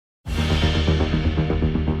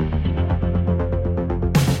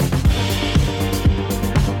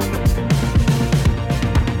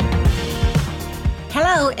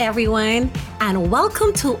everyone, and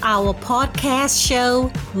welcome to our podcast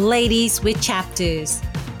show, Ladies with Chapters,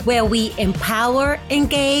 where we empower,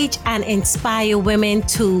 engage, and inspire women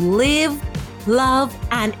to live, love,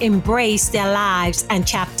 and embrace their lives and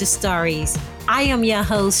chapter stories. I am your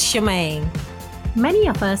host, Shemaine. Many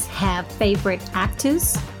of us have favorite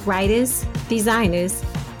actors, writers, designers,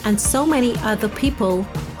 and so many other people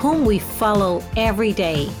whom we follow every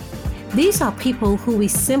day. These are people who we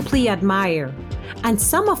simply admire, and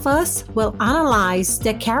some of us will analyze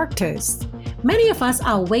their characters. Many of us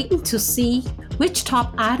are waiting to see which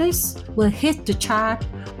top artist will hit the chart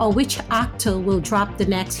or which actor will drop the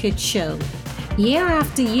next hit show. Year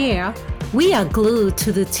after year, we are glued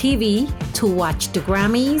to the TV to watch the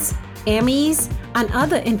Grammys, Emmys, and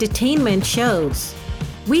other entertainment shows.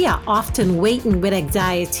 We are often waiting with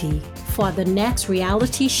anxiety for the next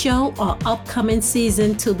reality show or upcoming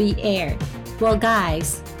season to be aired. Well,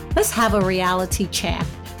 guys, let's have a reality check.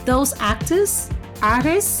 Those actors,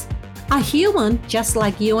 artists, are human just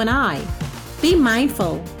like you and I. Be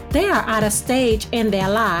mindful, they are at a stage in their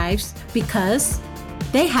lives because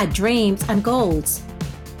they had dreams and goals.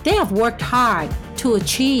 They have worked hard to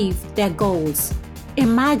achieve their goals.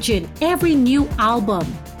 Imagine every new album,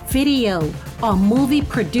 video, or movie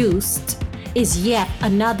produced is yet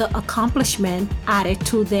another accomplishment added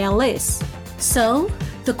to their list. So,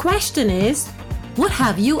 the question is, what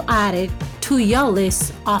have you added to your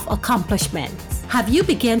list of accomplishments? Have you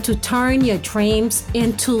begun to turn your dreams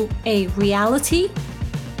into a reality?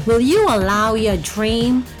 Will you allow your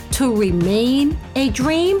dream to remain a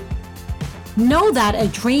dream? Know that a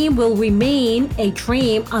dream will remain a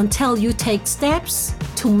dream until you take steps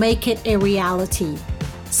to make it a reality.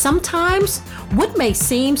 Sometimes, what may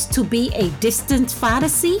seem to be a distant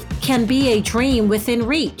fantasy can be a dream within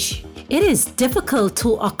reach. It is difficult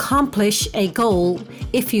to accomplish a goal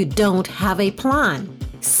if you don't have a plan.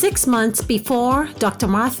 6 months before Dr.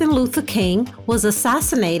 Martin Luther King was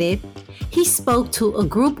assassinated, he spoke to a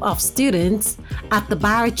group of students at the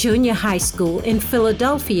Barrett Junior High School in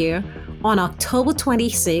Philadelphia on October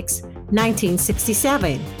 26,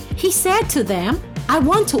 1967. He said to them, "I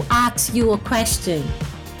want to ask you a question."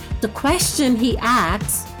 The question he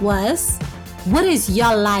asked was, "What is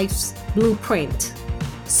your life's blueprint?"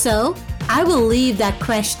 So, I will leave that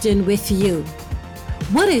question with you.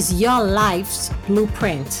 What is your life's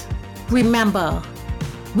blueprint? Remember,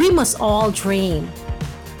 we must all dream.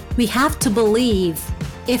 We have to believe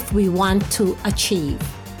if we want to achieve.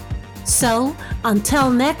 So,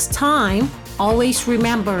 until next time, always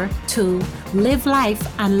remember to live life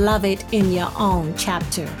and love it in your own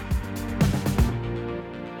chapter.